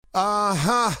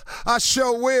I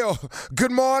sure will.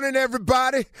 Good morning,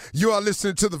 everybody. You are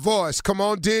listening to The Voice. Come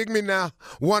on, dig me now.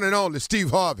 One and only,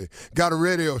 Steve Harvey. Got a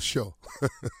radio show.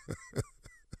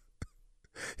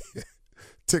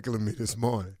 Tickling me this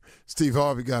morning. Steve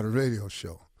Harvey got a radio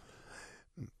show.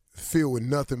 Filled with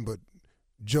nothing but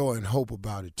joy and hope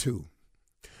about it, too.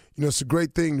 You know, it's a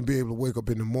great thing to be able to wake up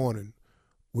in the morning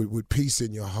with peace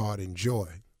in your heart and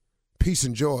joy. Peace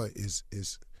and joy is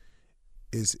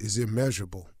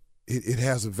immeasurable. It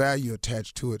has a value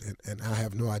attached to it, and I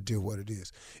have no idea what it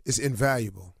is. It's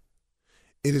invaluable.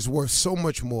 It is worth so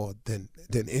much more than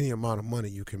any amount of money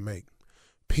you can make.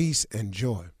 Peace and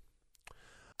joy.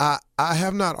 I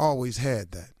have not always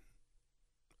had that.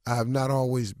 I have not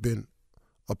always been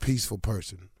a peaceful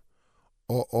person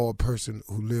or a person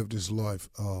who lived his life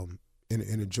in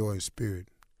a joyous spirit.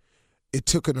 It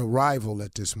took an arrival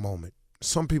at this moment.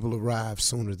 Some people arrive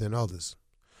sooner than others.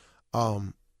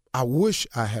 I wish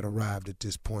I had arrived at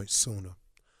this point sooner,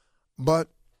 but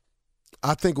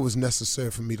I think it was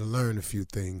necessary for me to learn a few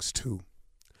things too.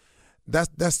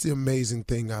 That's the amazing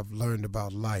thing I've learned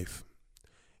about life,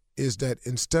 is that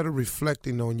instead of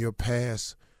reflecting on your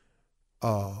past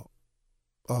incidences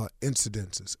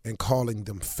and calling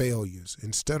them failures,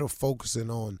 instead of focusing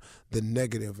on the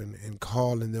negative and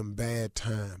calling them bad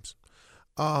times,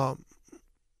 I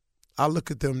look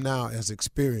at them now as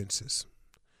experiences.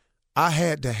 I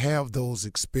had to have those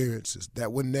experiences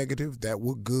that were negative, that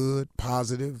were good,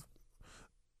 positive,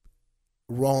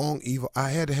 wrong, evil.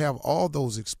 I had to have all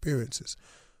those experiences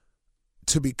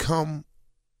to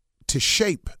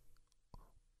shape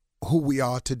who we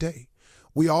are today.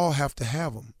 We all have to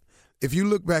have them. If you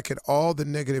look back at all the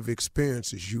negative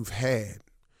experiences you've had,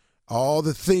 all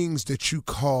the things that you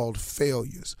called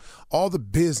failures, all the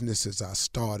businesses I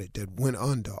started that went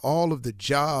under, all of the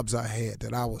jobs I had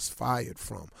that I was fired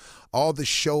from, all the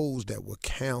shows that were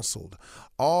canceled,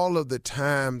 all of the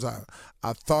times I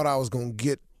thought I was going to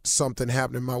get something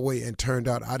happening my way and turned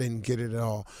out I didn't get it at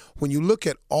all. When you look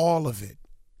at all of it,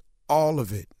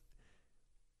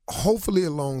 hopefully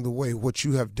along the way, what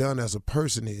you have done as a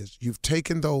person is you've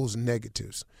taken those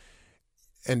negatives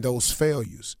and those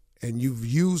failures and you've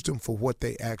used them for what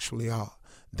they actually are.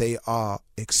 They are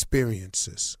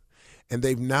experiences. And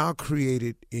they've now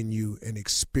created in you an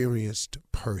experienced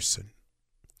person.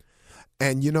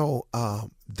 And,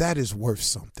 that is worth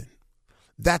something.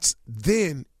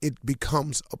 Then it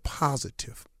becomes a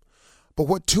positive. But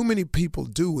what too many people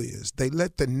do is they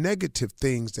let the negative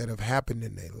things that have happened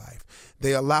in their life,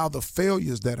 they allow the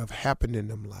failures that have happened in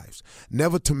their lives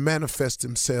never to manifest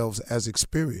themselves as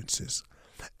experiences.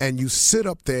 And you sit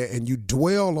up there and you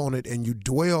dwell on it and you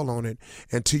dwell on it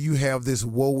until you have this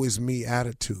woe is me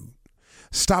attitude.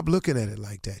 Stop looking at it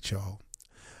like that, y'all.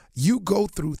 You go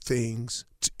through things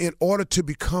in order to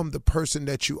become the person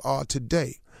that you are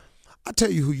today. I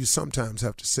tell you who you sometimes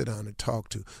have to sit down and talk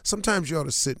to. Sometimes you ought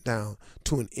to sit down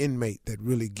to an inmate that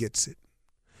really gets it.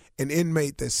 An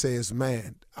inmate that says,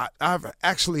 man, I've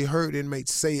actually heard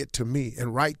inmates say it to me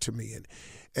and write to me.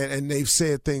 And they've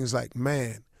said things like,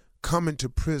 man, coming to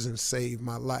prison saved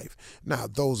my life. Now,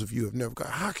 those of you have never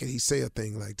gone, how can he say a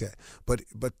thing like that?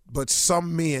 But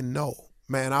some men know,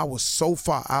 man, I was so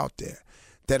far out there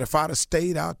that if I'd have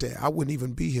stayed out there, I wouldn't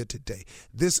even be here today.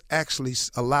 This actually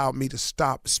allowed me to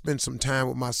stop, spend some time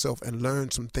with myself and learn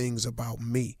some things about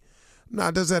me. Now,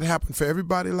 does that happen for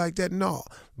everybody like that? No.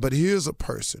 But here's a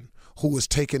person who has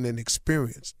taken an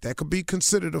experience that could be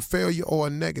considered a failure or a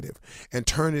negative and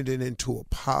turning it into a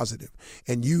positive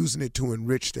and using it to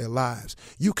enrich their lives.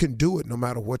 You can do it no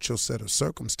matter what your set of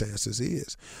circumstances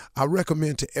is. I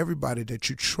recommend to everybody that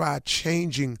you try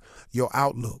changing your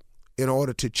outlook in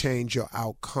order to change your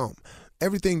outcome.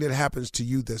 Everything that happens to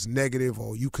you that's negative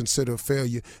or you consider a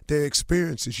failure, they're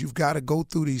experiences. You've got to go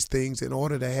through these things in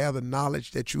order to have the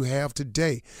knowledge that you have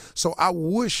today. So I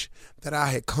wish that I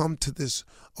had come to this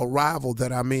arrival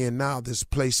that I'm in now, this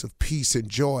place of peace and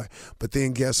joy. But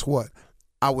then guess what?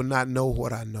 I would not know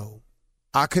what I know.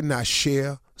 I could not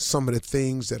share some of the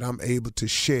things that I'm able to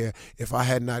share if I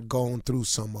had not gone through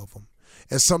some of them.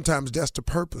 And sometimes that's the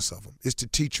purpose of them, is to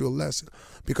teach you a lesson.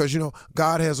 Because,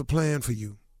 God has a plan for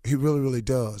you. He really, really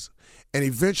does. And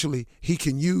eventually he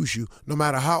can use you no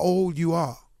matter how old you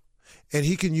are. And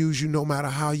he can use you no matter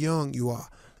how young you are.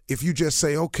 If you just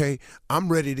say, okay,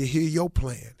 I'm ready to hear your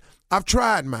plan. I've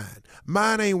tried mine.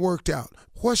 Mine ain't worked out.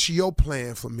 What's your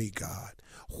plan for me, God?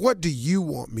 What do you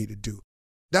want me to do?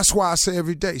 That's why I say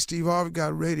every day, Steve Harvey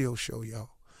got a radio show,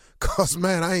 y'all. Because,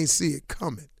 man, I ain't see it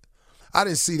coming. I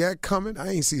didn't see that coming.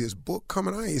 I ain't see this book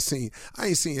coming. I ain't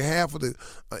seen half of the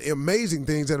amazing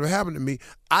things that have happened to me.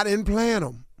 I didn't plan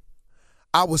them.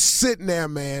 I was sitting there,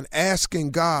 man,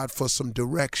 asking God for some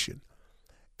direction.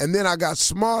 And then I got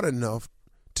smart enough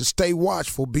to stay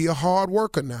watchful, be a hard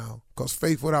worker now, because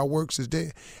faith without works is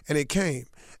dead. And it came.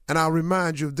 And I'll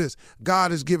remind you of this.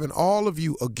 God has given all of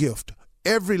you a gift.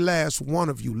 Every last one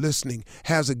of you listening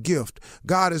has a gift.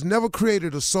 God has never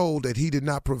created a soul that he did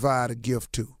not provide a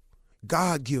gift to.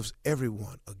 God gives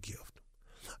everyone a gift.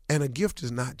 And a gift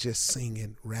is not just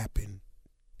singing, rapping,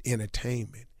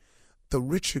 entertainment. The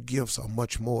richer gifts are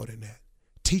much more than that.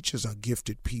 Teachers are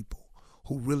gifted people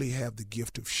who really have the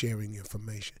gift of sharing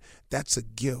information. That's a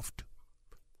gift.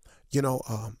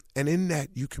 And in that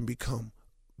you can become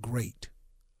great.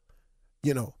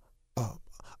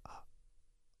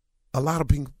 A lot of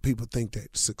people think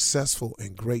that successful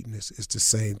and greatness is the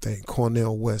same thing.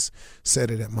 Cornel West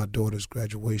said it at my daughter's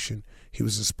graduation. He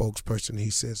was a spokesperson. He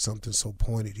said something so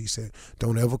pointed. He said,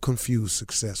 don't ever confuse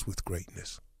success with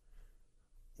greatness.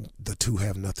 The two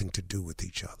have nothing to do with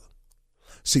each other.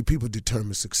 See, people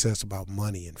determine success about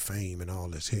money and fame and all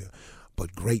this here.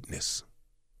 But greatness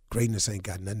ain't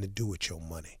got nothing to do with your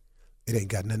money. It ain't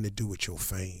got nothing to do with your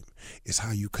fame. It's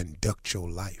how you conduct your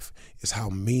life. It's how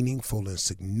meaningful and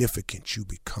significant you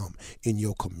become in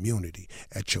your community,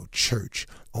 at your church,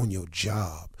 on your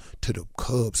job, to the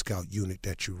Cub Scout unit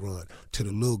that you run, to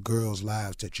the little girls'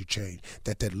 lives that you change,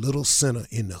 that little center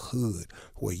in the hood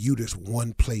where you just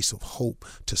one place of hope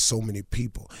to so many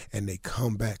people, and they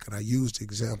come back. And I used the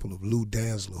example of Lou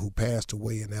Danzler, who passed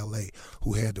away in L.A.,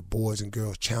 who had the Boys and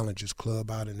Girls Challengers Club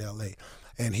out in L.A.,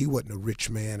 and he wasn't a rich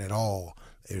man at all.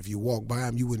 If you walk by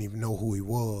him, you wouldn't even know who he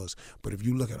was. But if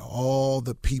you look at all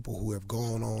the people who have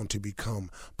gone on to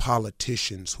become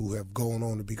politicians, who have gone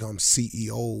on to become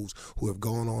CEOs, who have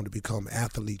gone on to become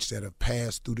athletes that have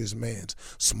passed through this man's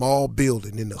small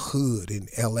building in the hood in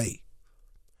L.A.,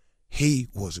 he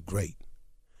was great.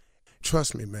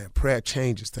 Trust me, man, prayer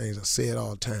changes things. I say it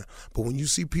all the time. But when you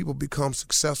see people become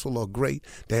successful or great,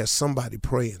 there's somebody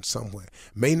praying somewhere.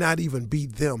 May not even be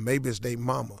them. Maybe it's their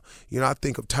mama. I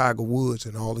think of Tiger Woods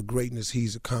and all the greatness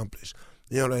he's accomplished.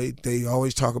 They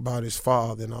always talk about his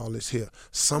father and all this here.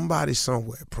 Somebody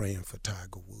somewhere praying for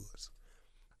Tiger Woods.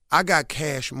 I got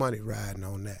Cash Money riding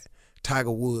on that.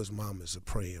 Tiger Woods' mama is a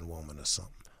praying woman or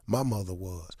something. My mother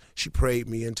was. She prayed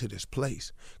me into this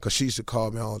place because she used to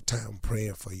call me all the time,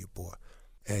 praying for you, boy.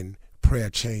 And prayer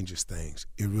changes things.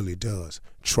 It really does.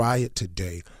 Try it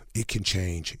today. It can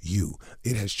change you.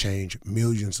 It has changed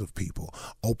millions of people.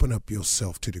 Open up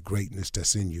yourself to the greatness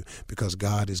that's in you because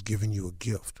God has given you a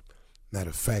gift. Now,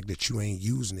 the fact that you ain't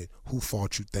using it, who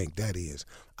fault you think that is?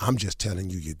 I'm just telling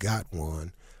you, you got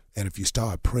one. And if you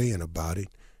start praying about it,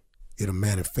 it'll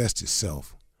manifest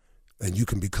itself. And you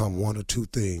can become one or two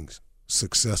things,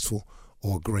 successful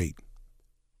or great,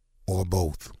 or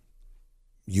both.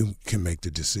 You can make the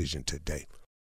decision today.